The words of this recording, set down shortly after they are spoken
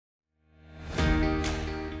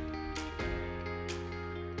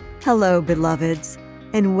Hello, beloveds,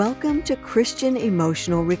 and welcome to Christian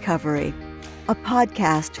Emotional Recovery, a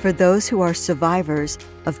podcast for those who are survivors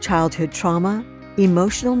of childhood trauma,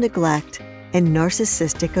 emotional neglect, and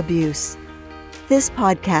narcissistic abuse. This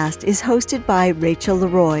podcast is hosted by Rachel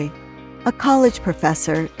Leroy, a college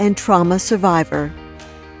professor and trauma survivor.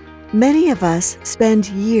 Many of us spend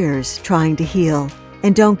years trying to heal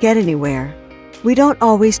and don't get anywhere. We don't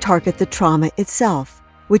always target the trauma itself,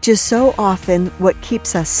 which is so often what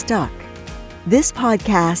keeps us stuck. This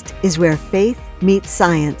podcast is where faith meets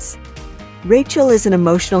science. Rachel is an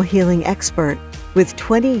emotional healing expert with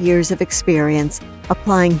 20 years of experience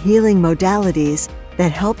applying healing modalities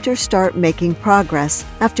that helped her start making progress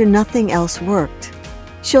after nothing else worked.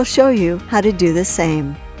 She'll show you how to do the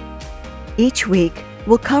same. Each week,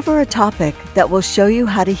 we'll cover a topic that will show you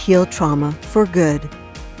how to heal trauma for good.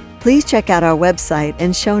 Please check out our website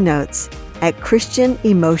and show notes at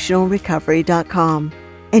ChristianEmotionalRecovery.com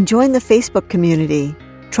and join the Facebook community,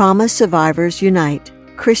 Trauma Survivors Unite,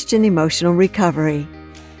 Christian Emotional Recovery.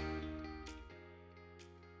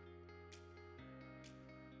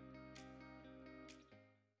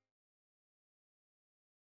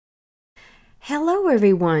 Hello,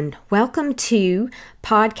 everyone. Welcome to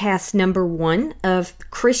podcast number 1 of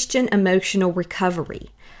Christian Emotional Recovery.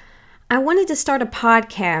 I wanted to start a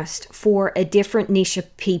podcast for a different niche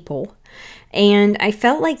of people, and I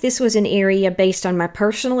felt like this was an area based on my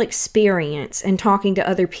personal experience and talking to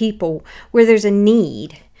other people where there's a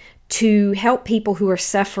need to help people who are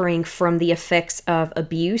suffering from the effects of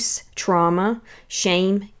abuse, trauma,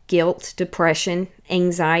 shame, guilt, depression,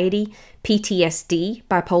 anxiety, PTSD,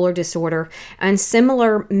 bipolar disorder, and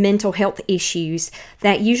similar mental health issues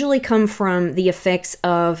that usually come from the effects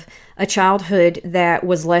of a childhood that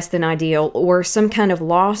was less than ideal or some kind of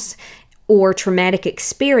loss or traumatic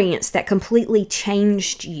experience that completely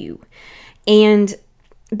changed you. And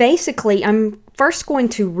basically, I'm first going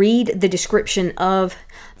to read the description of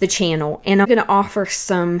the channel, and I'm going to offer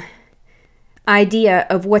some idea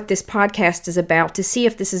of what this podcast is about to see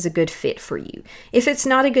if this is a good fit for you. If it's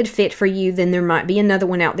not a good fit for you, then there might be another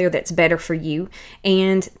one out there that's better for you,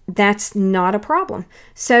 and that's not a problem.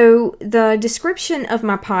 So the description of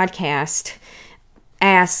my podcast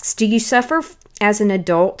asks, do you suffer as an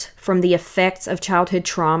adult from the effects of childhood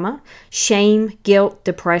trauma, shame, guilt,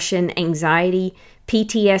 depression, anxiety,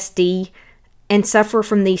 PTSD, and suffer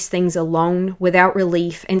from these things alone without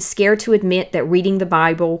relief and scared to admit that reading the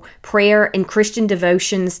Bible, prayer, and Christian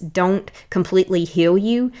devotions don't completely heal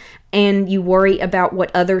you, and you worry about what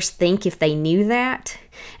others think if they knew that?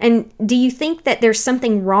 And do you think that there's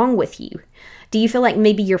something wrong with you? Do you feel like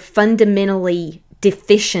maybe you're fundamentally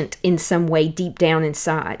deficient in some way deep down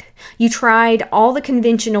inside? You tried all the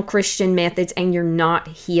conventional Christian methods and you're not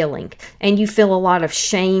healing, and you feel a lot of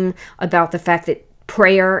shame about the fact that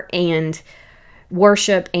prayer and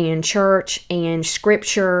worship and church and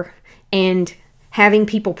scripture and having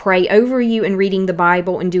people pray over you and reading the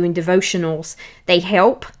Bible and doing devotionals, they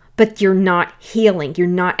help, but you're not healing. You're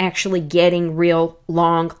not actually getting real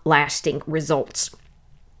long-lasting results.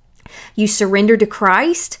 You surrender to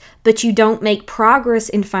Christ, but you don't make progress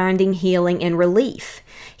in finding healing and relief.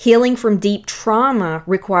 Healing from deep trauma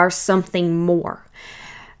requires something more,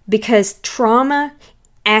 because trauma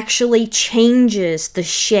actually changes the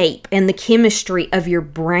shape and the chemistry of your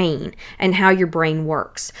brain and how your brain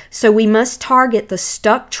works. So we must target the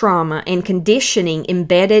stuck trauma and conditioning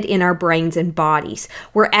embedded in our brains and bodies.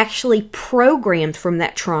 We're actually programmed from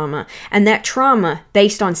that trauma, and that trauma,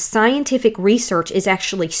 based on scientific research, is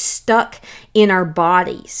actually stuck in our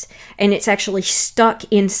bodies, and it's actually stuck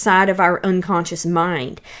inside of our unconscious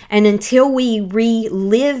mind. And until we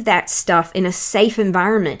relive that stuff in a safe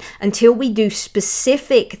environment, until we do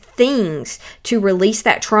specific things to release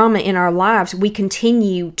that trauma in our lives, we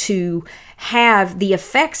continue to have the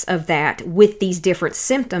effects of that with these different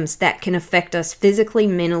symptoms that can affect us physically,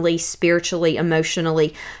 mentally, spiritually,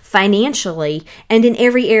 emotionally, financially, and in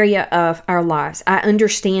every area of our lives. I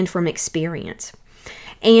understand from experience.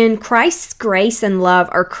 And Christ's grace and love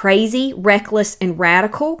are crazy, reckless, and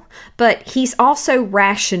radical, but He's also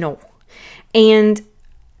rational. And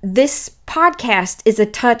this podcast is a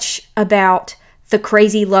touch about the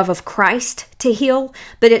crazy love of Christ to heal,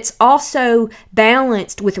 but it's also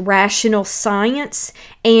balanced with rational science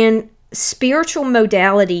and spiritual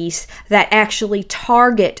modalities that actually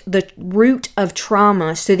target the root of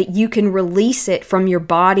trauma so that you can release it from your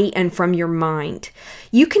body and from your mind.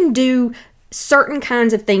 You can do certain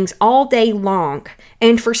kinds of things all day long,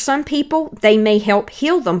 and for some people, they may help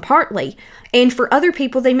heal them partly, and for other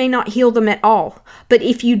people, they may not heal them at all. But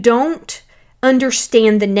if you don't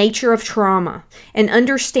understand the nature of trauma and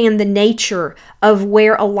understand the nature of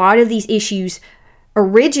where a lot of these issues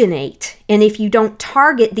originate, and if you don't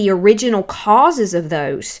target the original causes of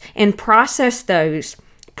those and process those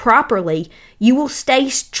properly, you will stay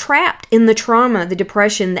trapped in the trauma, the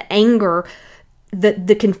depression, the anger,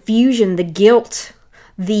 the confusion, the guilt,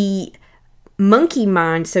 the monkey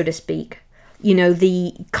mind, so to speak.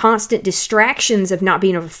 The constant distractions of not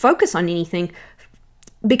being able to focus on anything,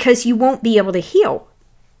 because you won't be able to heal.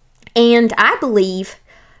 And I believe,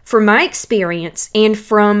 from my experience and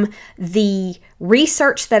from the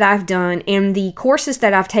research that I've done and the courses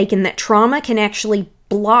that I've taken, that trauma can actually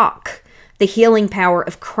block the healing power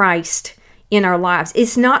of Christ in our lives.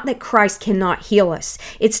 It's not that Christ cannot heal us.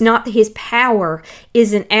 It's not that his power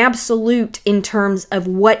is an absolute in terms of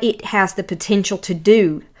what it has the potential to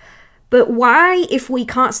do. But why, if we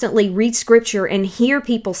constantly read scripture and hear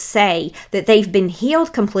people say that they've been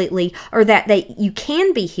healed completely or that you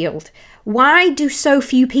can be healed, why do so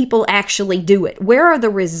few people actually do it? Where are the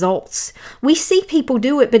results? We see people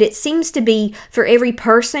do it, but it seems to be for every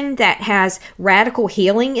person that has radical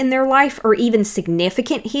healing in their life or even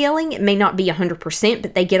significant healing. It may not be 100%,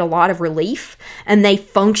 but they get a lot of relief and they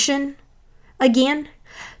function again.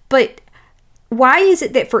 But why is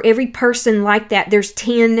it that for every person like that, there's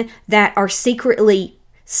 10 that are secretly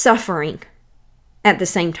suffering at the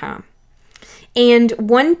same time? And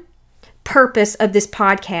one purpose of this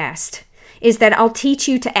podcast is that I'll teach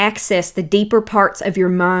you to access the deeper parts of your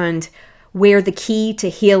mind where the key to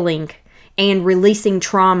healing and releasing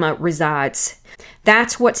trauma resides.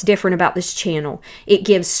 That's what's different about this channel. It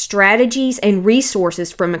gives strategies and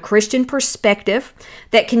resources from a Christian perspective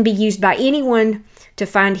that can be used by anyone to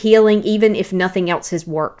find healing, even if nothing else has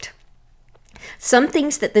worked. Some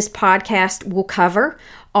things that this podcast will cover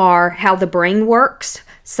are how the brain works,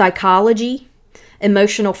 psychology,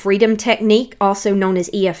 emotional freedom technique, also known as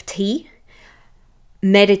EFT,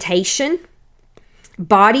 meditation,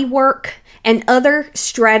 body work, and other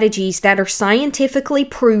strategies that are scientifically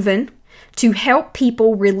proven to help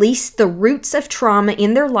people release the roots of trauma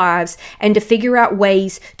in their lives and to figure out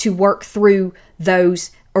ways to work through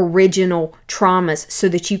those original traumas so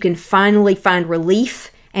that you can finally find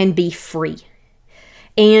relief and be free.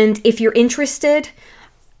 And if you're interested,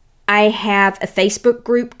 I have a Facebook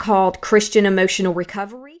group called Christian Emotional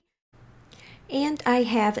Recovery. And I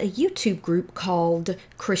have a YouTube group called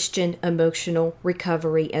Christian Emotional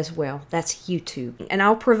Recovery as well. That's YouTube. And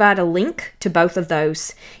I'll provide a link to both of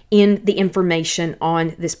those in the information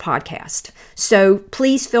on this podcast. So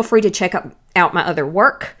please feel free to check out my other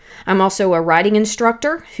work. I'm also a writing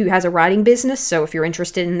instructor who has a writing business. So if you're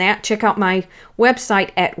interested in that, check out my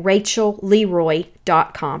website at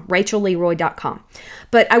rachelleroy.com, rachelleroy.com.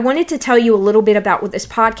 But I wanted to tell you a little bit about what this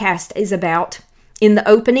podcast is about in the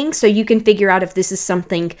opening so you can figure out if this is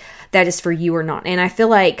something that is for you or not. And I feel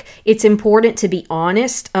like it's important to be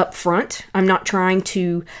honest up front. I'm not trying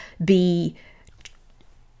to be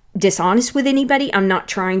dishonest with anybody. I'm not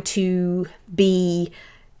trying to be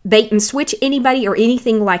bait and switch anybody or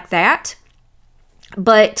anything like that.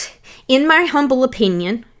 But in my humble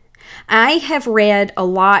opinion, I have read a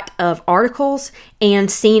lot of articles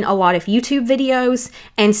and seen a lot of YouTube videos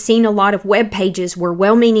and seen a lot of web pages where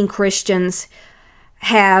well-meaning Christians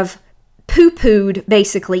have poo-pooed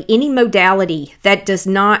basically any modality that does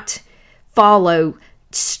not follow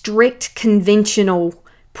strict conventional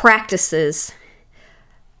practices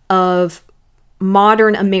of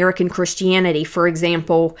modern American Christianity. For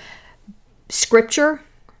example, scripture,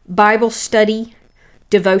 Bible study,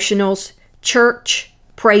 devotionals, church,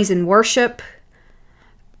 praise and worship,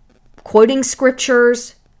 quoting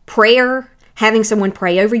scriptures, prayer, having someone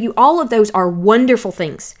pray over you. All of those are wonderful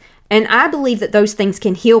things. And I believe that those things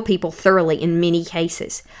can heal people thoroughly in many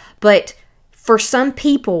cases. But for some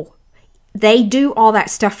people, they do all that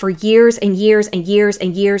stuff for years and years and years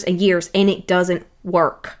and years and years, and it doesn't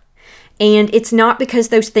work. And it's not because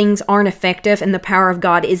those things aren't effective and the power of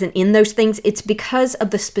God isn't in those things. It's because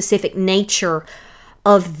of the specific nature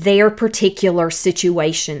of their particular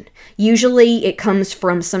situation. Usually it comes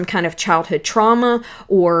from some kind of childhood trauma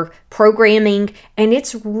or programming, and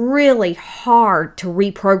it's really hard to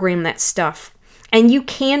reprogram that stuff. And you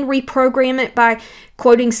can reprogram it by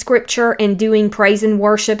quoting scripture and doing praise and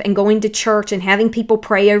worship and going to church and having people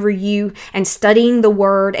pray over you and studying the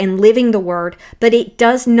word and living the word, but it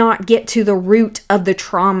does not get to the root of the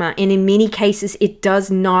trauma. And in many cases, it does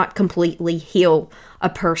not completely heal a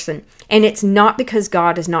person. And it's not because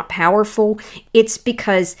God is not powerful. It's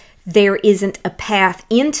because there isn't a path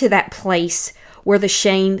into that place where the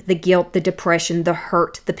shame, the guilt, the depression, the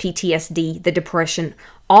hurt, the PTSD, the depression,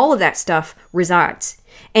 all of that stuff resides.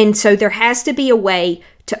 And so there has to be a way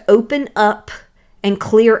to open up and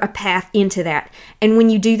clear a path into that. And when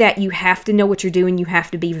you do that, you have to know what you're doing. You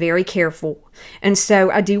have to be very careful. And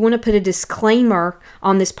so I do want to put a disclaimer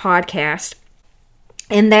on this podcast.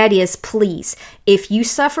 And that is, please, if you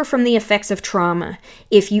suffer from the effects of trauma,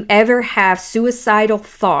 if you ever have suicidal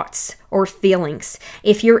thoughts or feelings,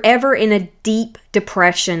 if you're ever in a deep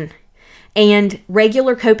depression and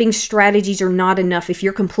regular coping strategies are not enough, if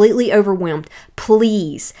you're completely overwhelmed,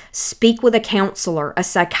 please speak with a counselor, a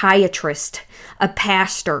psychiatrist, a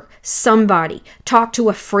pastor, somebody. Talk to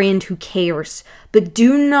a friend who cares. But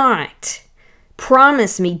do not,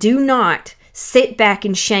 promise me, do not sit back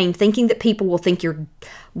in shame thinking that people will think you're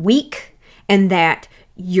weak and that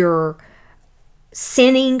you're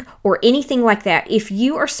sinning or anything like that. If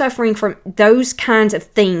you are suffering from those kinds of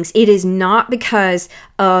things, it is not because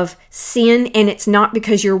of sin and it's not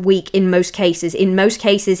because you're weak in most cases. In most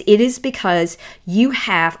cases, it is because you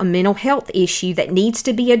have a mental health issue that needs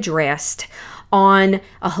to be addressed on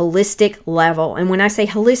a holistic level. And when I say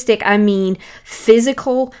holistic, I mean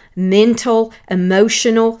physical, mental,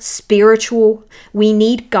 emotional, spiritual. We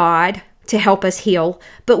need God to help us heal,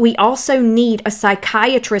 but we also need a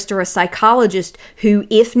psychiatrist or a psychologist who,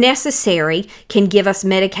 if necessary, can give us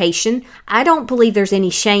medication. I don't believe there's any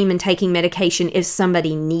shame in taking medication if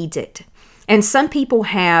somebody needs it. And some people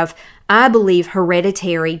have, I believe,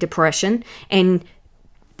 hereditary depression and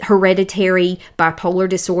hereditary bipolar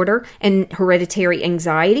disorder and hereditary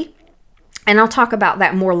anxiety. And I'll talk about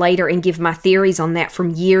that more later and give my theories on that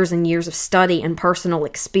from years and years of study and personal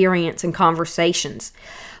experience and conversations.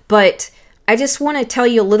 But I just want to tell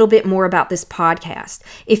you a little bit more about this podcast.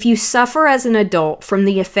 If you suffer as an adult from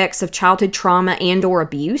the effects of childhood trauma and or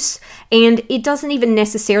abuse, and it doesn't even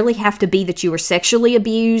necessarily have to be that you were sexually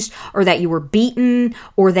abused or that you were beaten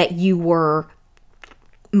or that you were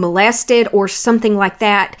molested or something like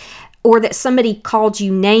that, or that somebody called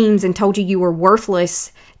you names and told you you were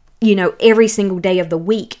worthless, every single day of the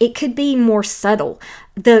week. It could be more subtle.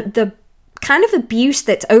 The kind of abuse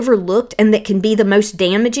that's overlooked and that can be the most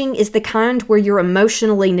damaging is the kind where you're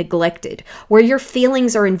emotionally neglected, where your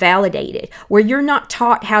feelings are invalidated, where you're not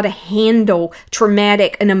taught how to handle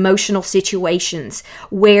traumatic and emotional situations,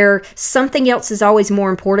 where something else is always more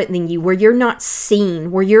important than you, where you're not seen,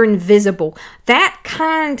 where you're invisible. That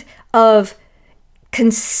kind of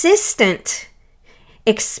consistent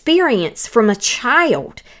experience from a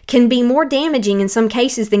child can be more damaging in some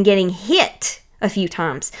cases than getting hit a few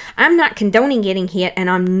times. I'm not condoning getting hit, and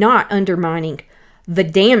I'm not undermining the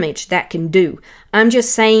damage that can do. I'm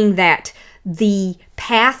just saying that the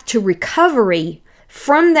path to recovery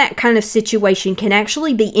from that kind of situation can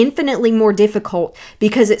actually be infinitely more difficult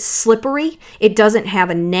because it's slippery. It doesn't have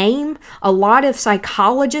a name. A lot of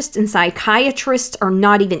psychologists and psychiatrists are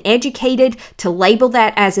not even educated to label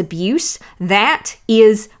that as abuse. That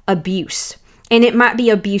is abuse. And it might be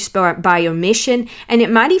abuse by omission, and it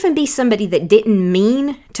might even be somebody that didn't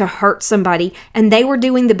mean to hurt somebody, and they were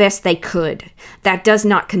doing the best they could. That does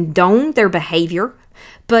not condone their behavior,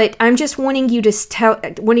 but I'm just wanting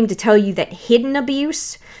to tell you that hidden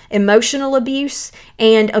abuse, emotional abuse,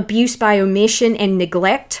 and abuse by omission and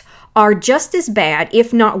neglect are just as bad,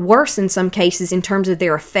 if not worse in some cases in terms of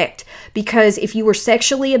their effect. Because if you were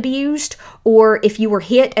sexually abused or if you were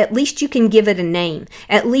hit, at least you can give it a name.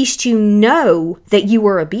 At least you know that you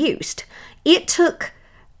were abused. It took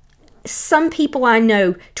some people I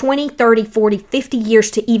know 20, 30, 40, 50 years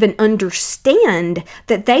to even understand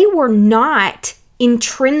that they were not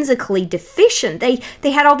intrinsically deficient.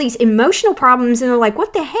 They had all these emotional problems and they're like,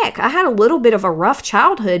 what the heck? I had a little bit of a rough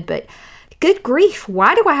childhood, but good grief,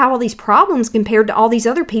 why do I have all these problems compared to all these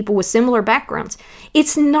other people with similar backgrounds?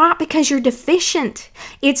 It's not because you're deficient.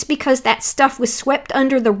 It's because that stuff was swept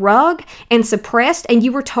under the rug and suppressed, and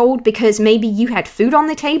you were told because maybe you had food on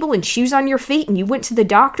the table and shoes on your feet and you went to the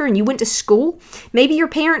doctor and you went to school. Maybe your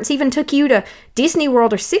parents even took you to Disney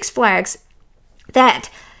World or Six Flags, that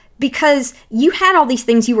because you had all these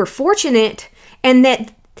things, you were fortunate, and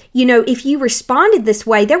that if you responded this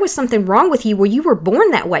way, there was something wrong with you, or you were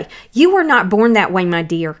born that way. You were not born that way, my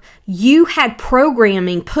dear. You had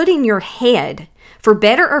programming put in your head, for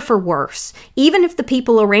better or for worse, even if the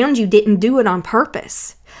people around you didn't do it on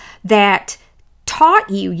purpose, that taught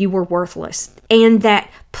you were worthless and that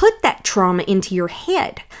put that trauma into your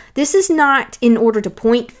head. This is not in order to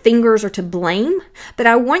point fingers or to blame, but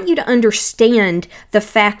I want you to understand the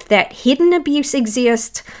fact that hidden abuse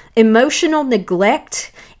exists, emotional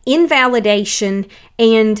neglect, invalidation,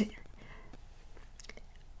 and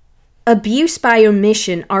abuse by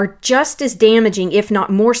omission are just as damaging, if not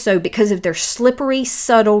more so, because of their slippery,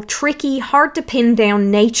 subtle, tricky, hard to pin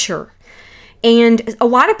down nature. And a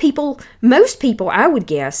lot of people, most people, I would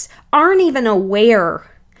guess, aren't even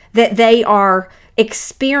aware that they are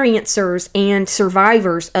experiencers and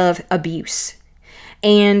survivors of abuse.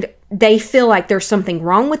 And they feel like there's something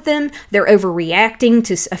wrong with them. They're overreacting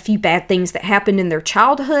to a few bad things that happened in their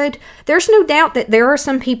childhood. There's no doubt that there are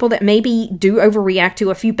some people that maybe do overreact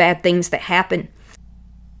to a few bad things that happen.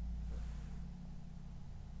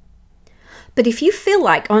 But if you feel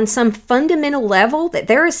like on some fundamental level that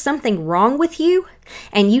there is something wrong with you,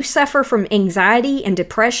 and you suffer from anxiety and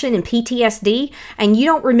depression and PTSD, and you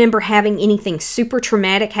don't remember having anything super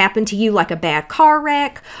traumatic happen to you, like a bad car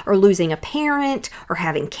wreck, or losing a parent, or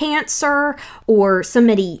having cancer, or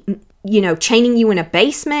somebody, chaining you in a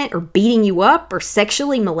basement, or beating you up, or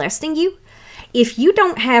sexually molesting you, if you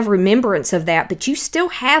don't have remembrance of that, but you still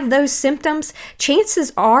have those symptoms,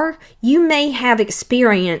 chances are you may have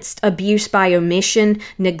experienced abuse by omission,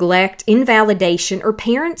 neglect, invalidation, or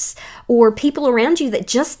parents or people around you that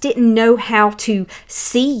just didn't know how to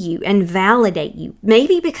see you and validate you.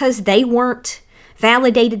 Maybe because they weren't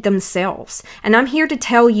validated themselves. And I'm here to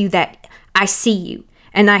tell you that I see you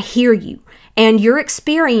and I hear you. And your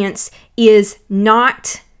experience is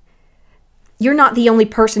not... You're not the only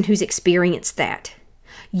person who's experienced that.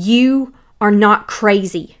 You are not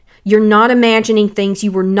crazy. You're not imagining things.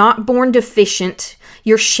 You were not born deficient.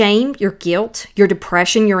 Your shame, your guilt, your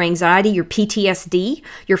depression, your anxiety, your PTSD,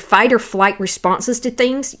 your fight or flight responses to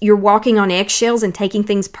things, you're walking on eggshells and taking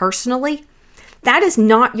things personally, that is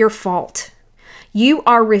not your fault. You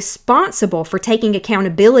are responsible for taking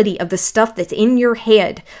accountability of the stuff that's in your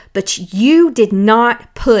head, but you did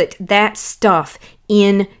not put that stuff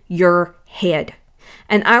in your head.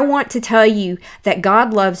 And I want to tell you that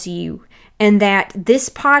God loves you and that this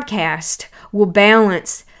podcast will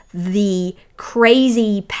balance the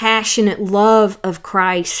crazy, passionate love of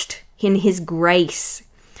Christ in His grace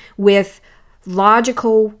with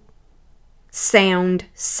logical, sound,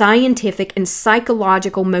 scientific, and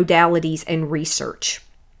psychological modalities and research.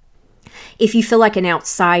 If you feel like an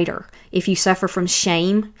outsider, if you suffer from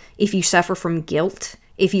shame, if you suffer from guilt,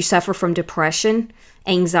 if you suffer from depression,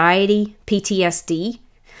 anxiety, PTSD,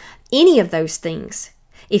 any of those things,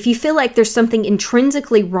 if you feel like there's something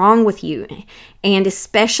intrinsically wrong with you, and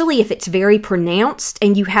especially if it's very pronounced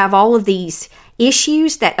and you have all of these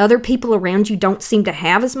issues that other people around you don't seem to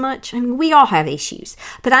have as much, I mean, we all have issues,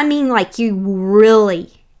 but I mean like you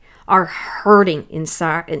really are hurting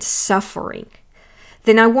inside and suffering,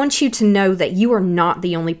 then I want you to know that you are not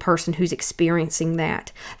the only person who's experiencing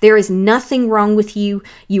that. There is nothing wrong with you.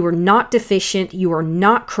 You are not deficient. You are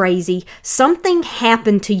not crazy. Something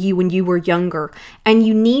happened to you when you were younger, and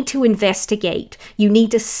you need to investigate. You need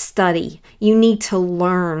to study. You need to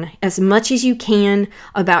learn as much as you can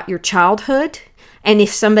about your childhood. And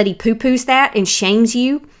if somebody poo-poos that and shames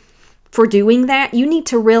you for doing that, you need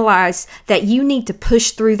to realize that you need to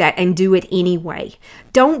push through that and do it anyway.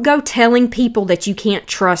 Don't go telling people that you can't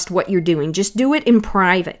trust what you're doing. Just do it in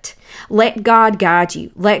private. Let God guide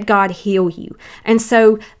you. Let God heal you. And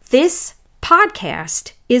so this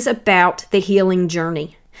podcast is about the healing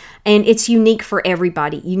journey. And it's unique for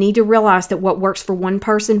everybody. You need to realize that what works for one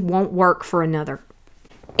person won't work for another.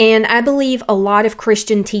 And I believe a lot of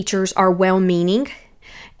Christian teachers are well-meaning,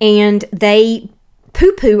 and they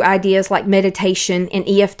poo-poo ideas like meditation and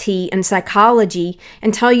EFT and psychology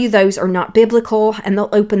and tell you those are not biblical, and they'll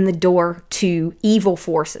open the door to evil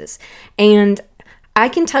forces. And I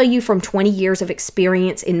can tell you from 20 years of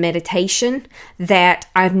experience in meditation that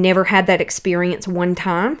I've never had that experience one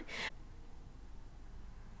time.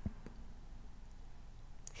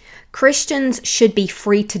 Christians should be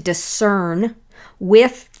free to discern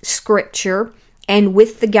with Scripture and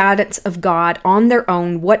with the guidance of God on their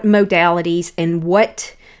own what modalities and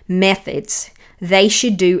what methods they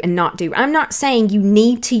should do and not do. I'm not saying you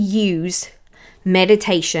need to use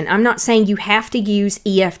meditation. I'm not saying you have to use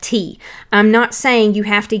EFT. I'm not saying you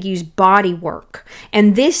have to use body work.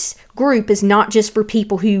 And this group is not just for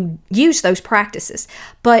people who use those practices,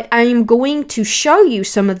 but I am going to show you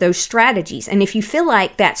some of those strategies. And if you feel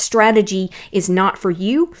like that strategy is not for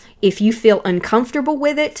you, if you feel uncomfortable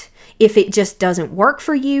with it, if it just doesn't work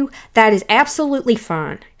for you, that is absolutely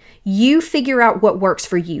fine. You figure out what works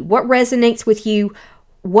for you, what resonates with you.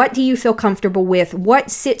 What do you feel comfortable with?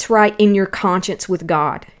 What sits right in your conscience with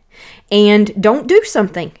God? And don't do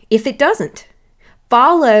something if it doesn't.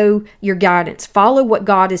 Follow your guidance. Follow what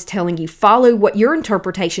God is telling you. Follow what your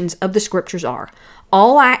interpretations of the Scriptures are.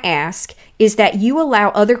 All I ask is that you allow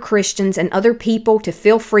other Christians and other people to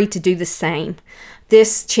feel free to do the same.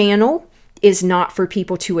 This channel is not for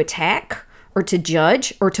people to attack or to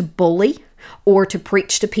judge or to bully or to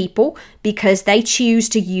preach to people because they choose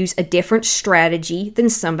to use a different strategy than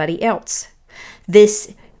somebody else.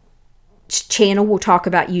 This channel will talk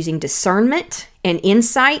about using discernment and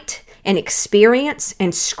insight and experience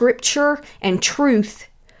and scripture and truth,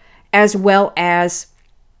 as well as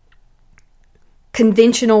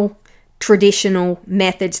conventional, traditional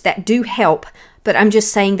methods that do help. But I'm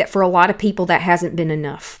just saying that for a lot of people, that hasn't been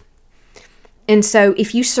enough. And so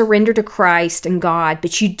if you surrender to Christ and God,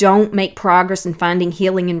 but you don't make progress in finding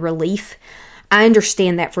healing and relief, I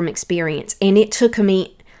understand that from experience. And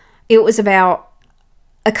it was about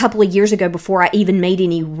a couple of years ago before I even made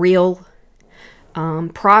any real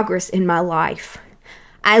progress in my life.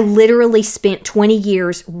 I literally spent 20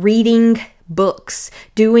 years reading books,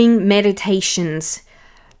 doing meditations,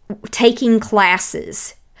 taking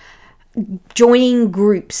classes, joining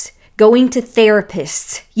groups, going to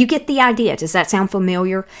therapists. You get the idea. Does that sound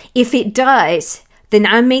familiar? If it does, then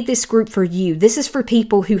I made this group for you. This is for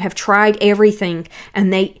people who have tried everything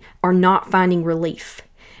and they are not finding relief.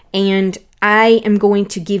 And I am going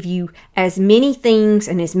to give you as many things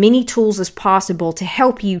and as many tools as possible to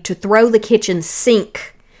help you to throw the kitchen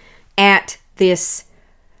sink at this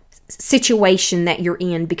situation that you're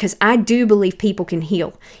in, because I do believe people can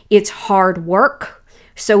heal. It's hard work.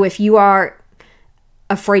 So if you are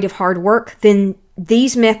afraid of hard work, then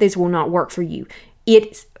these methods will not work for you.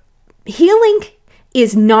 Healing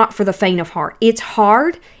is not for the faint of heart. It's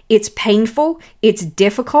hard, it's painful, it's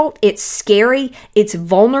difficult, it's scary, it's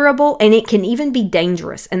vulnerable, and it can even be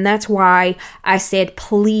dangerous. And that's why I said,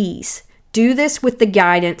 please do this with the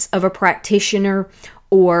guidance of a practitioner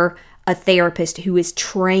or a therapist who is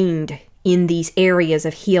trained in these areas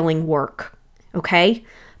of healing work. Okay?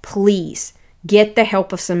 Please get the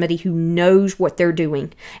help of somebody who knows what they're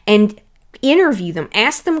doing and interview them,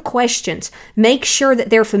 ask them questions, make sure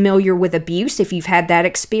that they're familiar with abuse if you've had that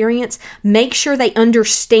experience, make sure they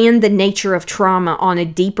understand the nature of trauma on a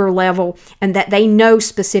deeper level and that they know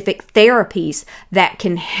specific therapies that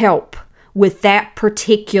can help with that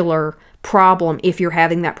particular problem if you're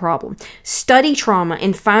having that problem. Study trauma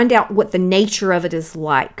and find out what the nature of it is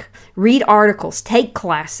like. Read articles, take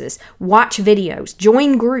classes, watch videos,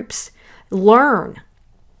 join groups, learn.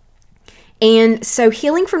 And so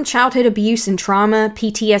healing from childhood abuse and trauma,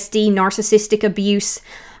 PTSD, narcissistic abuse,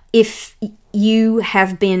 if you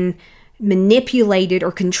have been manipulated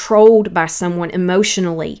or controlled by someone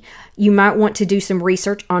emotionally, you might want to do some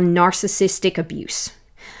research on narcissistic abuse.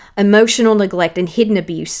 Emotional neglect and hidden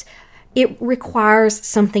abuse, it requires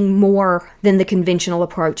something more than the conventional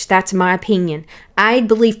approach. That's my opinion. I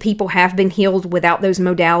believe people have been healed without those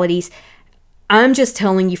modalities. I'm just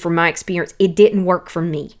telling you from my experience, it didn't work for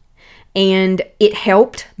me. And it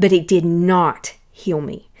helped, but it did not heal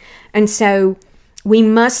me. And so we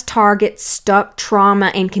must target stuck trauma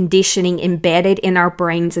and conditioning embedded in our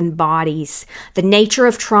brains and bodies. The nature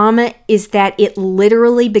of trauma is that it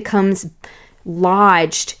literally becomes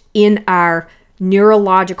lodged in our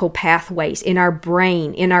neurological pathways, in our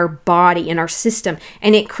brain, in our body, in our system,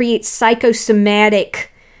 and it creates psychosomatic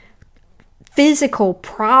physical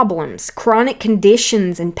problems, chronic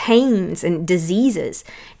conditions and pains and diseases.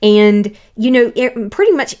 And,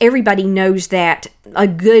 pretty much everybody knows that a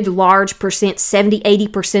good large percent,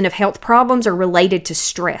 70-80% of health problems are related to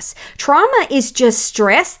stress. Trauma is just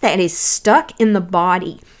stress that is stuck in the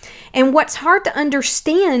body. And what's hard to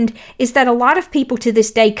understand is that a lot of people to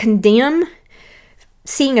this day condemn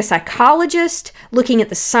seeing a psychologist, looking at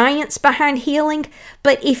the science behind healing.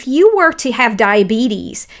 But if you were to have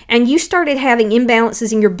diabetes and you started having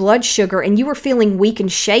imbalances in your blood sugar and you were feeling weak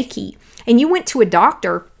and shaky and you went to a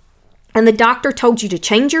doctor and the doctor told you to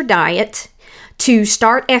change your diet, to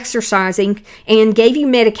start exercising, and gave you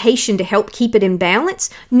medication to help keep it in balance,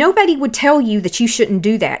 nobody would tell you that you shouldn't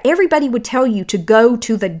do that. Everybody would tell you to go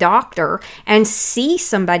to the doctor and see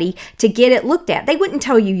somebody to get it looked at. They wouldn't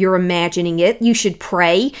tell you you're imagining it. You should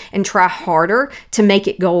pray and try harder to make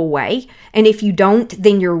it go away. And if you don't,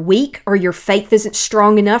 then you're weak or your faith isn't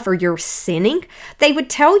strong enough or you're sinning. They would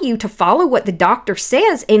tell you to follow what the doctor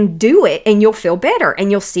says and do it, and you'll feel better and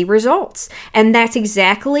you'll see results. And that's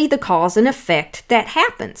exactly the cause and effect that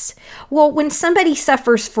happens. Well, when somebody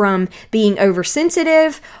suffers from being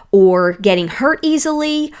oversensitive or getting hurt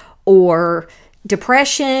easily or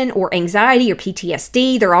depression or anxiety or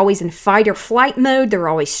PTSD, they're always in fight or flight mode, they're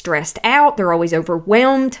always stressed out, they're always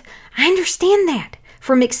overwhelmed. I understand that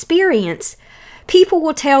from experience. People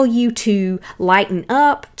will tell you to lighten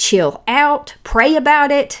up, chill out, pray about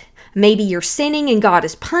it. Maybe you're sinning and God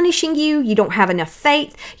is punishing you. You don't have enough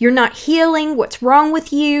faith. You're not healing. What's wrong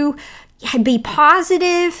with you? be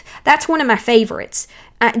positive. That's one of my favorites.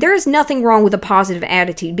 There is nothing wrong with a positive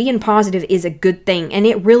attitude. Being positive is a good thing, and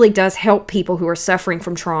it really does help people who are suffering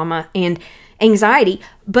from trauma and anxiety.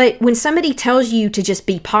 But when somebody tells you to just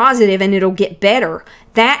be positive and it'll get better,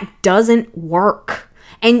 that doesn't work.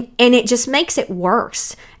 And it just makes it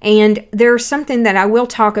worse. And there's something that I will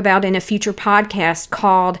talk about in a future podcast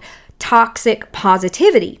called toxic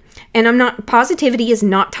positivity. And positivity is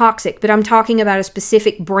not toxic, but I'm talking about a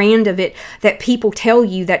specific brand of it that people tell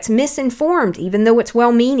you that's misinformed, even though it's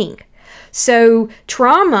well-meaning. So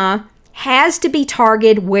trauma has to be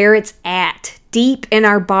targeted where it's at, deep in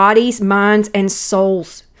our bodies, minds, and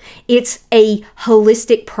souls. It's a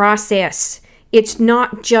holistic process. It's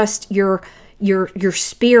not just your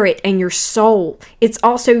spirit and your soul. It's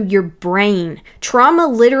also your brain. Trauma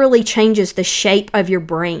literally changes the shape of your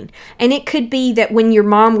brain. And it could be that when your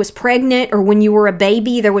mom was pregnant or when you were a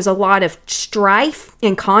baby, there was a lot of strife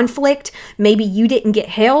and conflict. Maybe you didn't get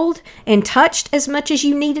held and touched as much as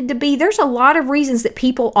you needed to be. There's a lot of reasons that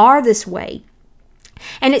people are this way.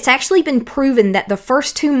 And it's actually been proven that the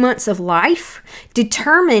first 2 months of life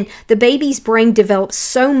determine the baby's brain develops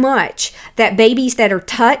so much that babies that are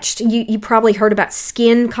touched, you probably heard about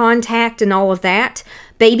skin contact and all of that.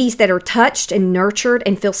 Babies that are touched and nurtured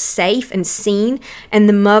and feel safe and seen, and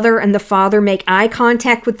the mother and the father make eye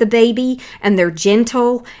contact with the baby, and they're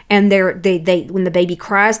gentle, and they when the baby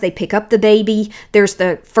cries, they pick up the baby. There's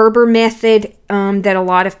the Ferber method that a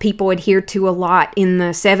lot of people adhered to a lot in the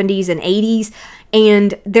 70s and 80s.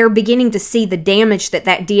 And they're beginning to see the damage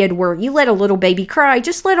that did, where you let a little baby cry,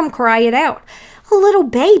 just let them cry it out. A little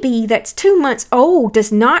baby that's 2 months old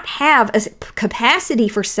does not have a capacity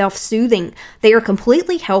for self-soothing. They are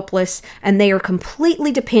completely helpless, and they are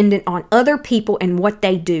completely dependent on other people and what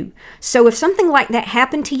they do. So if something like that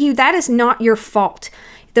happened to you, that is not your fault.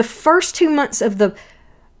 The first 2 months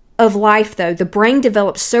of life, though, the brain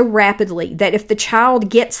develops so rapidly that if the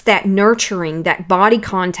child gets that nurturing, that body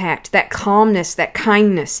contact, that calmness, that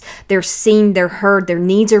kindness, they're seen, they're heard, their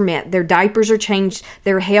needs are met, their diapers are changed,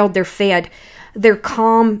 they're held, they're fed, they're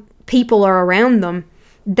calm, people are around them,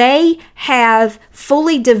 they have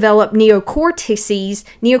fully developed neocortices,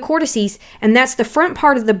 and that's the front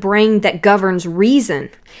part of the brain that governs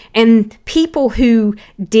reason. And people who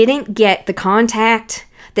didn't get the contact,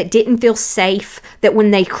 that didn't feel safe, that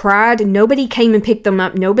when they cried, nobody came and picked them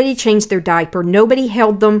up, nobody changed their diaper, nobody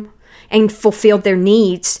held them and fulfilled their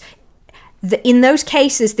needs. In those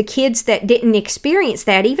cases, the kids that didn't experience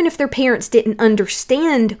that, even if their parents didn't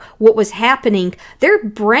understand what was happening, their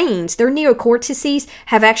brains, their neocortices,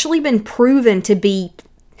 have actually been proven to be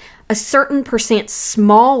a certain percent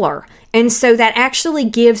smaller. And so that actually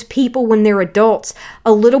gives people, when they're adults,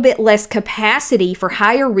 a little bit less capacity for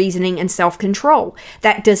higher reasoning and self-control.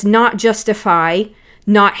 That does not justify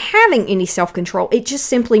not having any self-control. It just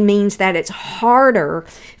simply means that it's harder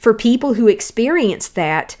for people who experience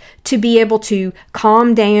that to be able to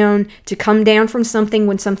calm down, to come down from something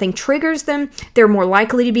when something triggers them. They're more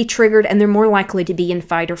likely to be triggered, and they're more likely to be in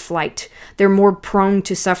fight or flight. They're more prone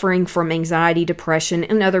to suffering from anxiety, depression,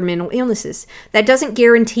 and other mental illnesses. That doesn't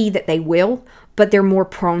guarantee that they will, but they're more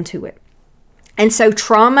prone to it. And so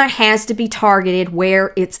trauma has to be targeted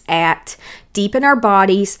where it's at, deep in our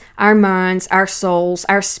bodies, our minds, our souls,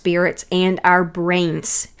 our spirits, and our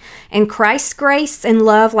brains. And Christ's grace and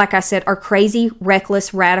love, like I said, are crazy,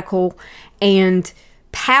 reckless, radical, and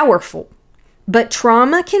powerful. But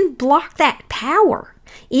trauma can block that power.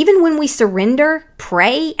 Even when we surrender,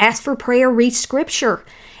 pray, ask for prayer, read scripture,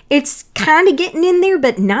 it's kind of getting in there,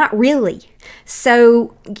 but not really.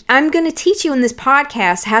 So I'm going to teach you in this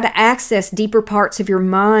podcast how to access deeper parts of your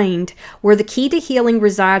mind, where the key to healing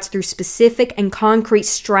resides through specific and concrete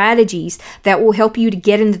strategies that will help you to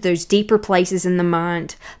get into those deeper places in the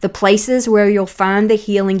mind, the places where you'll find the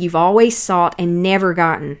healing you've always sought and never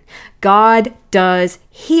gotten. God does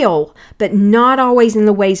heal, but not always in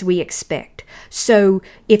the ways we expect. So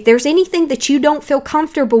if there's anything that you don't feel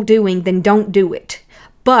comfortable doing, then don't do it.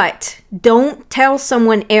 But don't tell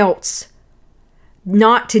someone else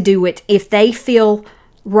not to do it if they feel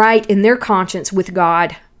right in their conscience with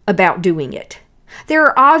God about doing it. There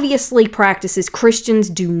are obviously practices Christians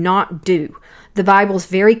do not do. The Bible's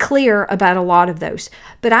very clear about a lot of those.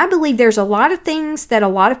 But I believe there's a lot of things that a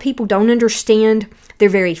lot of people don't understand. They're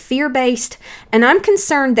very fear-based. And I'm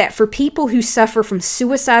concerned that for people who suffer from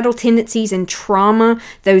suicidal tendencies and trauma,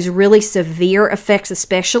 those really severe effects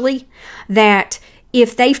especially, that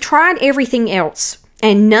if they've tried everything else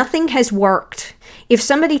and nothing has worked, if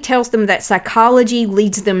somebody tells them that psychology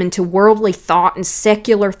leads them into worldly thought and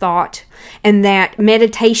secular thought, and that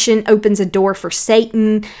meditation opens a door for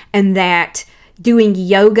Satan, and that doing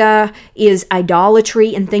yoga is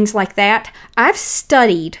idolatry and things like that. I've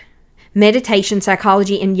studied meditation,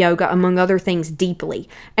 psychology, and yoga, among other things, deeply.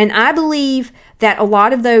 And I believe that a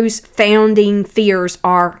lot of those founding fears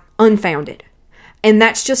are unfounded. And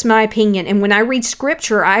that's just my opinion. And when I read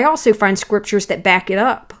scripture, I also find scriptures that back it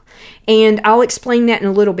up. And I'll explain that in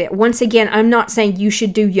a little bit. Once again, I'm not saying you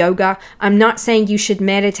should do yoga. I'm not saying you should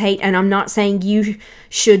meditate. And I'm not saying you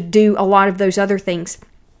should do a lot of those other things.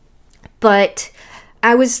 But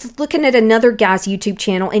I was looking at another guy's YouTube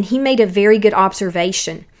channel, and he made a very good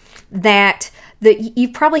observation that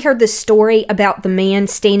you've probably heard this story about the man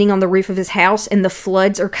standing on the roof of his house and the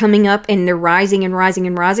floods are coming up and they're rising and rising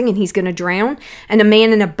and rising and he's going to drown. And a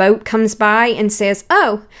man in a boat comes by and says,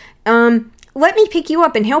 let me pick you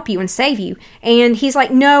up and help you and save you. And he's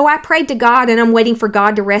like, no, I prayed to God and I'm waiting for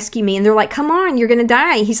God to rescue me. And they're like, come on, you're going to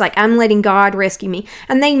die. He's like, I'm letting God rescue me.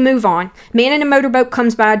 And they move on. Man in a motorboat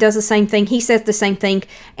comes by, does the same thing. He says the same thing.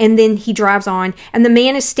 And then he drives on. And the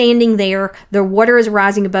man is standing there. The water is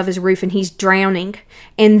rising above his roof and he's drowning.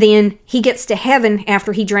 And then he gets to heaven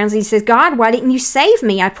after he drowns. And he says, God, why didn't you save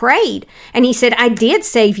me? I prayed. And he said, I did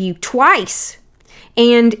save you twice.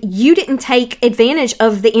 And you didn't take advantage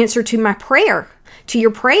of the answer to my prayer, to your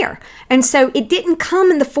prayer. And so it didn't come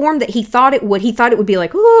in the form that he thought it would. He thought it would be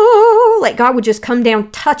like, oh, like God would just come down,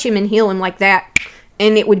 touch him and heal him like that,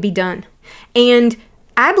 and it would be done. And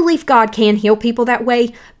I believe God can heal people that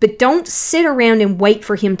way, but don't sit around and wait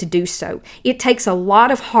for him to do so. It takes a lot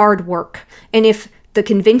of hard work. And if the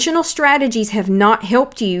conventional strategies have not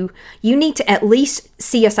helped you, you need to at least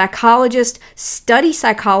see a psychologist, study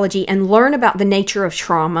psychology, and learn about the nature of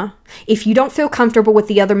trauma. If you don't feel comfortable with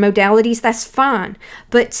the other modalities, that's fine.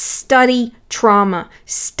 But study trauma.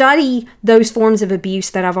 Study those forms of abuse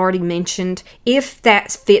that I've already mentioned, if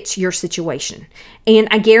that fits your situation. And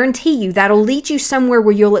I guarantee you that'll lead you somewhere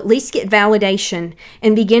where you'll at least get validation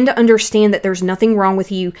and begin to understand that there's nothing wrong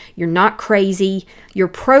with you. You're not crazy. Your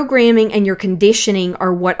programming and your conditioning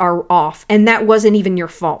are what are off. And that wasn't even your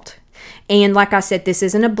fault. And like I said, this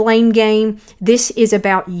isn't a blame game. This is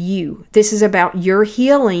about you. This is about your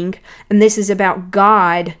healing. And this is about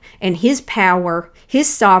God and his power, his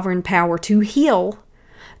sovereign power to heal.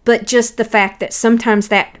 But just the fact that sometimes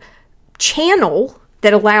that channel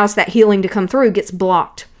that allows that healing to come through gets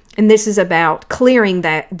blocked. And this is about clearing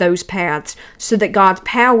those paths so that God's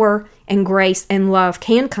power and grace and love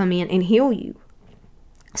can come in and heal you.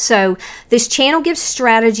 So this channel gives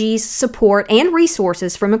strategies, support, and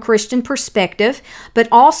resources from a Christian perspective, but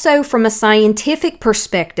also from a scientific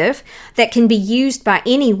perspective that can be used by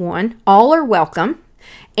anyone. All are welcome.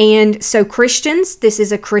 And so Christians, this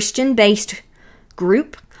is a Christian-based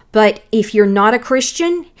group, but if you're not a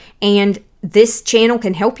Christian and this channel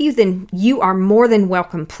can help you, then you are more than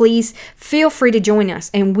welcome. Please feel free to join us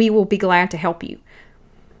and we will be glad to help you.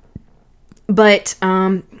 But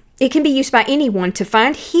it can be used by anyone to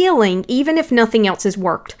find healing, even if nothing else has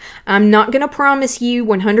worked. I'm not going to promise you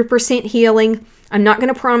 100% healing. I'm not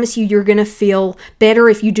going to promise you you're going to feel better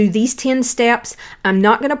if you do these 10 steps. I'm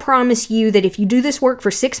not going to promise you that if you do this work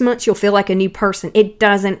for 6 months, you'll feel like a new person. It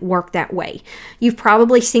doesn't work that way. You've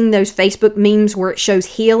probably seen those Facebook memes where it shows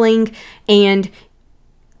healing and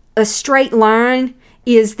a straight line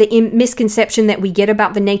is the misconception that we get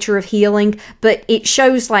about the nature of healing, but it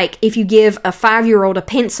shows like if you give a 5-year-old a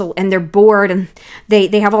pencil and they're bored and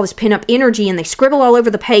they have all this pent-up energy and they scribble all over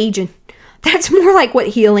the page, and that's more like what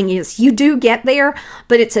healing is. You do get there,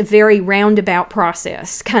 but it's a very roundabout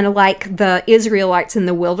process, kind of like the Israelites in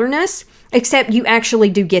the wilderness, except you actually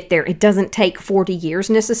do get there. It doesn't take 40 years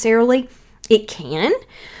necessarily. It can,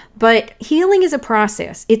 but healing is a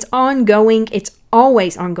process. It's ongoing. It's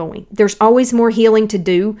always ongoing. There's always more healing to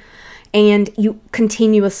do, and you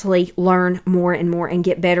continuously learn more and more and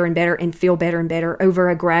get better and better and feel better and better over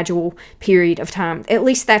a gradual period of time. At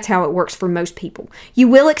least that's how it works for most people. You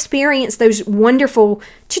will experience those wonderful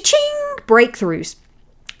cha-ching breakthroughs.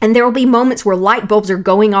 And there will be moments where light bulbs are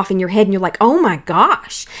going off in your head and you're like, oh my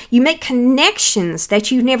gosh, you make connections that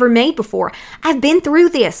you've never made before. I've been through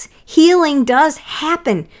this. Healing does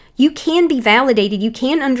happen. You can be validated. You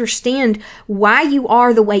can understand why you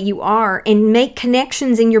are the way you are and make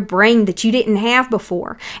connections in your brain that you didn't have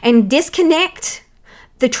before. And disconnect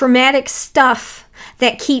the traumatic stuff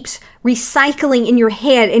that keeps recycling in your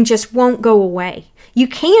head and just won't go away. You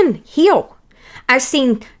can heal.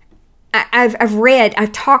 I've read,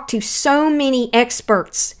 I've talked to so many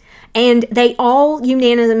experts, and they all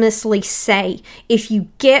unanimously say if you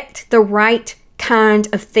get the right kind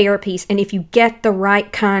of therapies and if you get the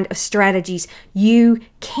right kind of strategies, you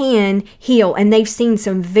can heal. And they've seen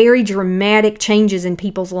some very dramatic changes in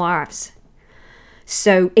people's lives.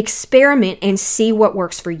 So experiment and see what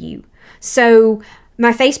works for you. So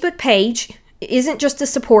my Facebook page isn't just a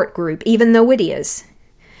support group, even though it is.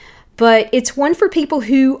 But it's one for people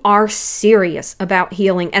who are serious about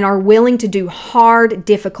healing and are willing to do hard,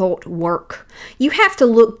 difficult work. You have to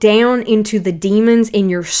look down into the demons in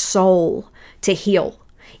your soul to heal.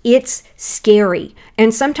 It's scary.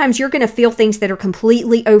 And sometimes you're going to feel things that are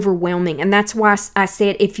completely overwhelming. And that's why I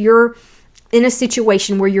said if you're in a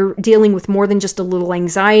situation where you're dealing with more than just a little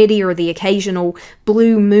anxiety or the occasional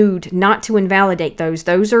blue mood, not to invalidate those.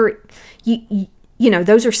 Those are,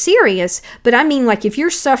 those are serious. But I mean, like if you're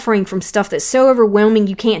suffering from stuff that's so overwhelming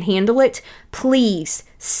you can't handle it, please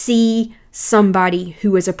see somebody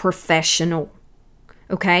who is a professional.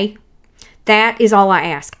 Okay? That is all I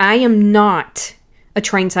ask. I am not a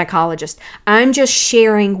trained psychologist. I'm just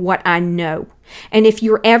sharing what I know. And if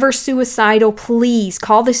you're ever suicidal, please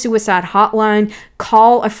call the suicide hotline,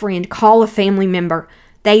 call a friend, call a family member.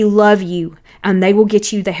 They love you and they will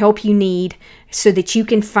get you the help you need so that you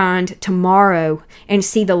can find tomorrow and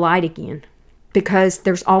see the light again. Because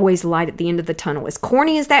there's always light at the end of the tunnel. As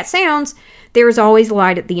corny as that sounds, there is always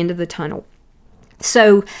light at the end of the tunnel.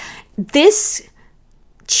 So this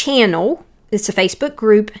channel, it's a Facebook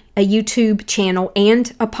group, a YouTube channel,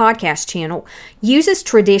 and a podcast channel, uses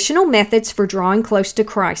traditional methods for drawing close to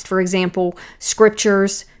Christ. For example,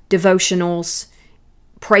 scriptures, devotionals,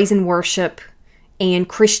 praise and worship, and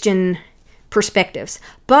Christian perspectives.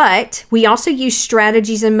 But we also use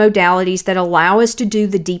strategies and modalities that allow us to do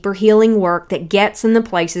the deeper healing work that gets in the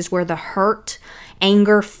places where the hurt,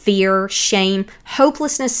 anger, fear, shame,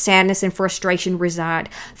 hopelessness, sadness, and frustration reside.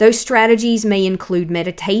 Those strategies may include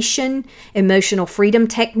meditation, emotional freedom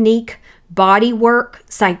technique, body work,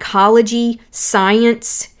 psychology,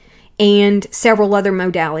 science, and several other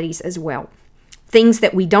modalities as well. Things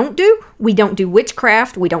that we don't do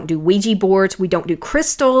witchcraft, we don't do Ouija boards, we don't do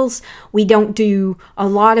crystals, we don't do a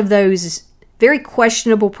lot of those very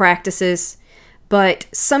questionable practices. But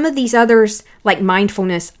some of these others, like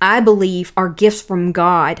mindfulness, I believe are gifts from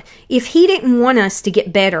God. If He didn't want us to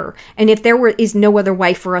get better, and if there is no other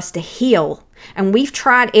way for us to heal, and we've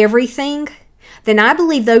tried everything, then I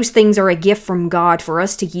believe those things are a gift from God for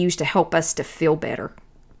us to use to help us to feel better.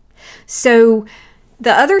 So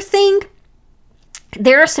the other thing,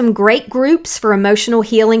 there are some great groups for emotional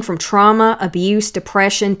healing from trauma, abuse,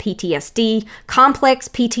 depression, PTSD, complex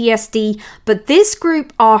PTSD, but this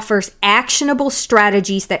group offers actionable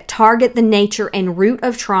strategies that target the nature and root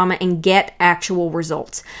of trauma and get actual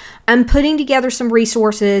results. I'm putting together some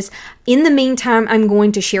resources. In the meantime, I'm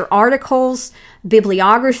going to share articles,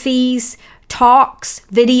 bibliographies, talks,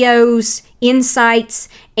 videos, insights,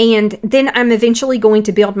 and then I'm eventually going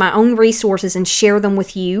to build my own resources and share them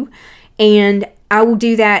with you. And I will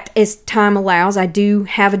do that as time allows. I do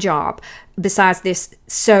have a job besides this,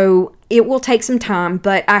 so it will take some time,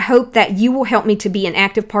 but I hope that you will help me to be an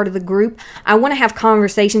active part of the group. I want to have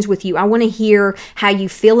conversations with you. I want to hear how you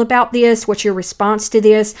feel about this, what's your response to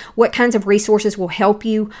this, what kinds of resources will help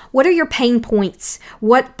you, what are your pain points,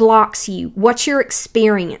 what blocks you, what's your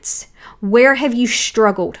experience, where have you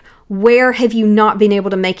struggled, where have you not been able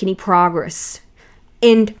to make any progress,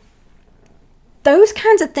 and those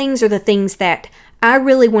kinds of things are the things that I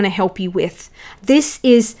really want to help you with. This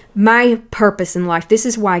is my purpose in life. This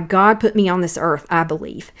is why God put me on this earth, I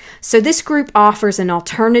believe. So this group offers an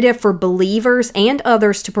alternative for believers and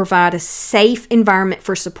others to provide a safe environment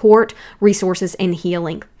for support, resources, and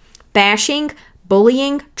healing. Bashing,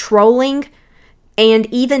 bullying, trolling, and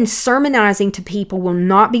even sermonizing to people will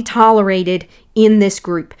not be tolerated in this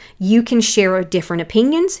group. You can share different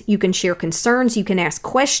opinions, you can share concerns, you can ask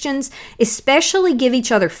questions, especially give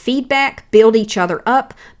each other feedback, build each other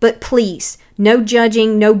up, but please, no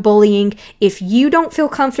judging, no bullying. If you don't feel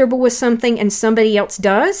comfortable with something and somebody else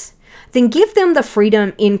does, then give them the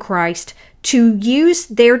freedom in Christ to use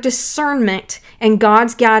their discernment and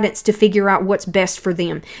God's guidance to figure out what's best for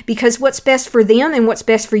them. Because what's best for them and what's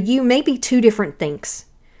best for you may be two different things.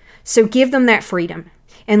 So give them that freedom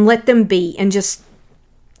and let them be and just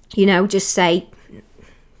say,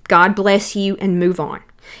 God bless you and move on.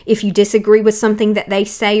 If you disagree with something that they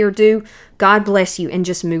say or do, God bless you and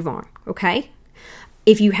just move on, okay?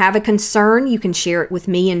 If you have a concern, you can share it with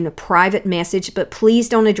me in a private message, but please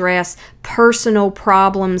don't address personal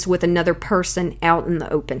problems with another person out in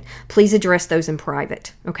the open. Please address those in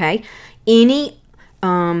private, okay? Any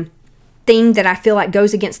thing that I feel like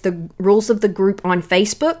goes against the rules of the group on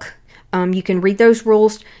Facebook, you can read those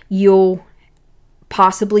rules. You'll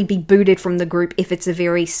possibly be booted from the group if it's a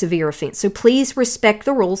very severe offense. So please respect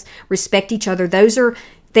the rules, respect each other. Those are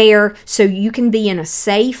there so you can be in a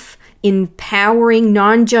safe, empowering,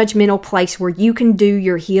 non-judgmental place where you can do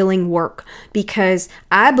your healing work, because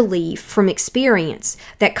I believe from experience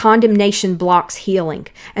that condemnation blocks healing,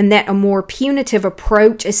 and that a more punitive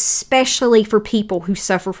approach, especially for people who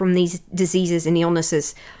suffer from these diseases and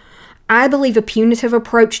illnesses, I believe a punitive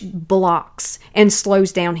approach blocks and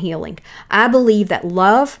slows down healing. I believe that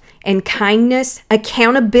love and kindness,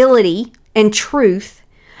 accountability and truth,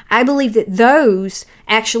 I believe that those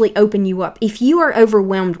actually open you up. If you are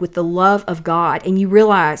overwhelmed with the love of God and you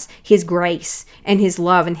realize His grace and His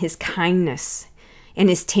love and His kindness and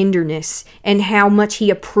His tenderness and how much He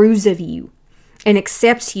approves of you and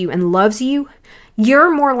accepts you and loves you,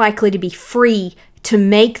 you're more likely to be free to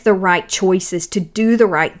make the right choices, to do the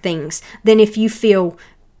right things, than if you feel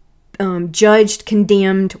judged,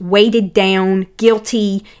 condemned, weighted down,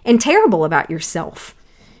 guilty, and terrible about yourself.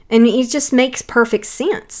 And it just makes perfect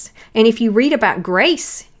sense. And if you read about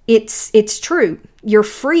grace, it's true. You're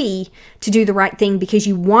free to do the right thing because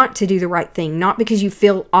you want to do the right thing, not because you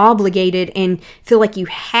feel obligated and feel like you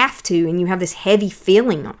have to, and you have this heavy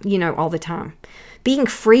feeling, all the time. Being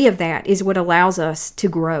free of that is what allows us to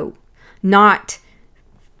grow, not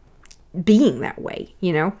being that way,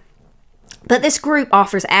 But this group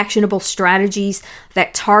offers actionable strategies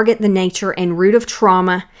that target the nature and root of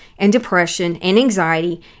trauma and depression and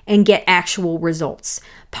anxiety and get actual results.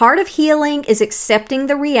 Part of healing is accepting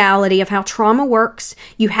the reality of how trauma works.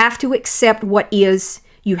 You have to accept what is.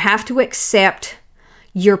 You have to accept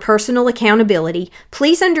your personal accountability.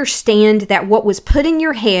 Please understand that what was put in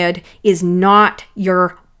your head is not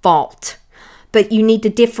your fault. But you need to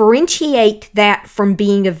differentiate that from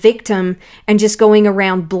being a victim and just going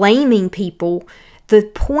around blaming people. The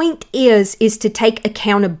point is to take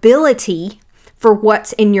accountability for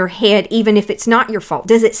what's in your head, even if it's not your fault.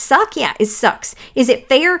 Does it suck? Yeah, it sucks. Is it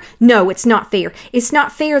fair? No, it's not fair. It's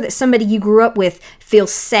not fair that somebody you grew up with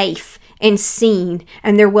feels safe and seen,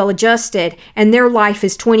 and they're well adjusted, and their life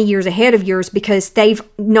is 20 years ahead of yours because they've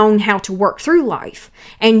known how to work through life.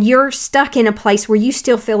 And you're stuck in a place where you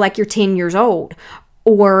still feel like you're 10 years old,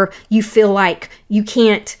 or you feel like you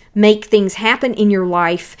can't make things happen in your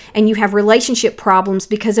life, and you have relationship problems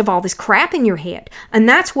because of all this crap in your head. And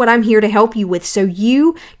that's what I'm here to help you with, so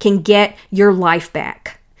you can get your life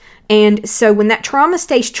back. And so when that trauma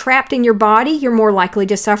stays trapped in your body, you're more likely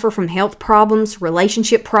to suffer from health problems,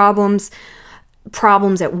 relationship problems,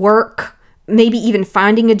 problems at work, maybe even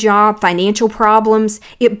finding a job, financial problems.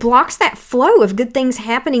 It blocks that flow of good things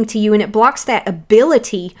happening to you, and it blocks that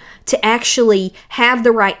ability to actually have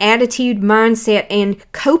the right attitude, mindset, and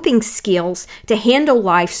coping skills to handle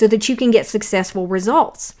life so that you can get successful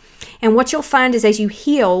results. And what you'll find is as you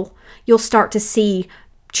heal, you'll start to see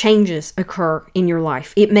changes occur in your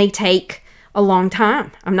life. It may take a long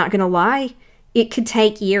time. I'm not going to lie. It could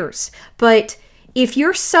take years. But if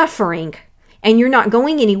you're suffering and you're not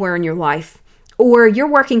going anywhere in your life, or you're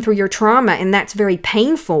working through your trauma and that's very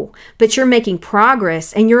painful, but you're making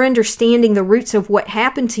progress and you're understanding the roots of what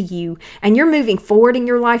happened to you, and you're moving forward in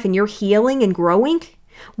your life and you're healing and growing,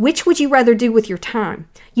 which would you rather do with your time?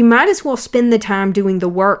 You might as well spend the time doing the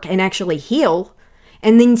work and actually heal,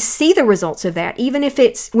 and then see the results of that. Even if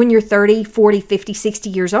it's when you're 30, 40, 50, 60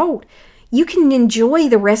 years old, you can enjoy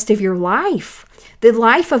the rest of your life, the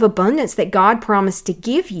life of abundance that God promised to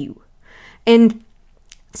give you. And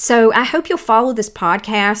so I hope you'll follow this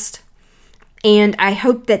podcast, and I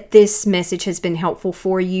hope that this message has been helpful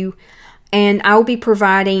for you. And I'll be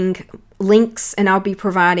providing links, and I'll be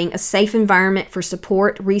providing a safe environment for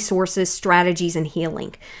support, resources, strategies, and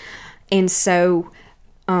healing. And so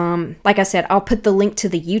like I said, I'll put the link to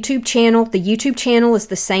the YouTube channel. The YouTube channel is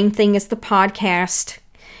the same thing as the podcast.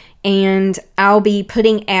 And I'll be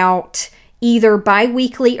putting out either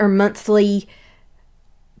bi-weekly or monthly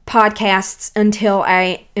podcasts until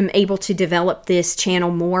I am able to develop this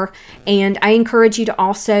channel more. And I encourage you to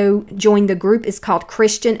also join the group. It's called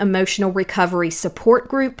Christian Emotional Recovery Support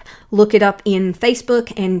Group. Look it up in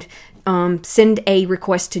Facebook and send a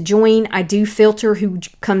request to join. I do filter who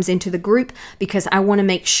comes into the group because I want to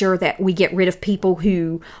make sure that we get rid of people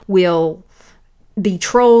who will be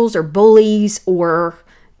trolls or bullies or,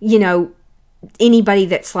 anybody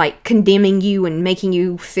that's like condemning you and making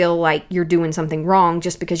you feel like you're doing something wrong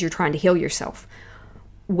just because you're trying to heal yourself.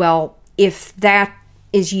 Well, if that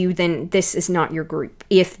is you, then this is not your group.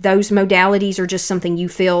 If those modalities are just something you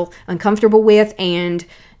feel uncomfortable with and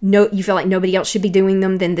you feel like nobody else should be doing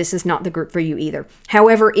them, then this is not the group for you either.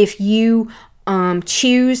 However, if you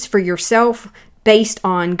choose for yourself based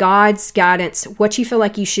on God's guidance, what you feel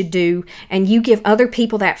like you should do, and you give other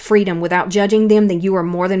people that freedom without judging them, then you are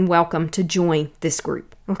more than welcome to join this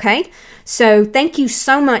group. Okay, so thank you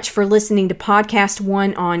so much for listening to Podcast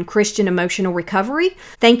 1 on Christian Emotional Recovery.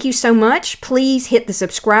 Thank you so much. Please hit the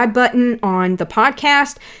subscribe button on the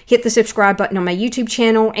podcast, hit the subscribe button on my YouTube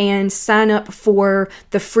channel, and sign up for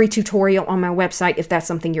the free tutorial on my website if that's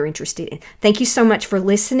something you're interested in. Thank you so much for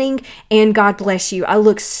listening, and God bless you. I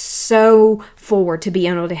look so forward to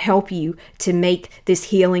being able to help you to make this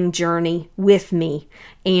healing journey with me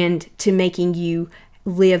and to making you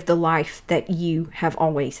live the life that you have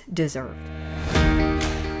always deserved.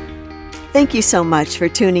 Thank you so much for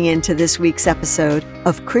tuning in to this week's episode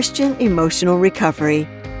of Christian Emotional Recovery,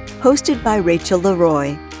 hosted by Rachel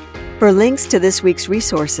Leroy. For links to this week's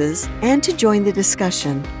resources and to join the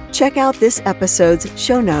discussion, check out this episode's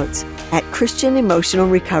show notes at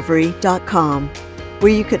ChristianEmotionalRecovery.com,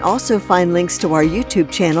 where you can also find links to our YouTube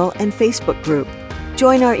channel and Facebook group.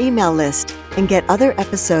 Join our email list and get other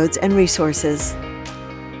episodes and resources.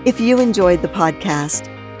 If you enjoyed the podcast,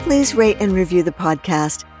 please rate and review the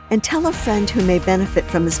podcast and tell a friend who may benefit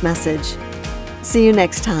from this message. See you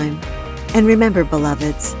next time. And remember,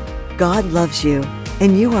 beloveds, God loves you,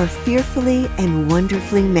 and you are fearfully and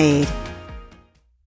wonderfully made.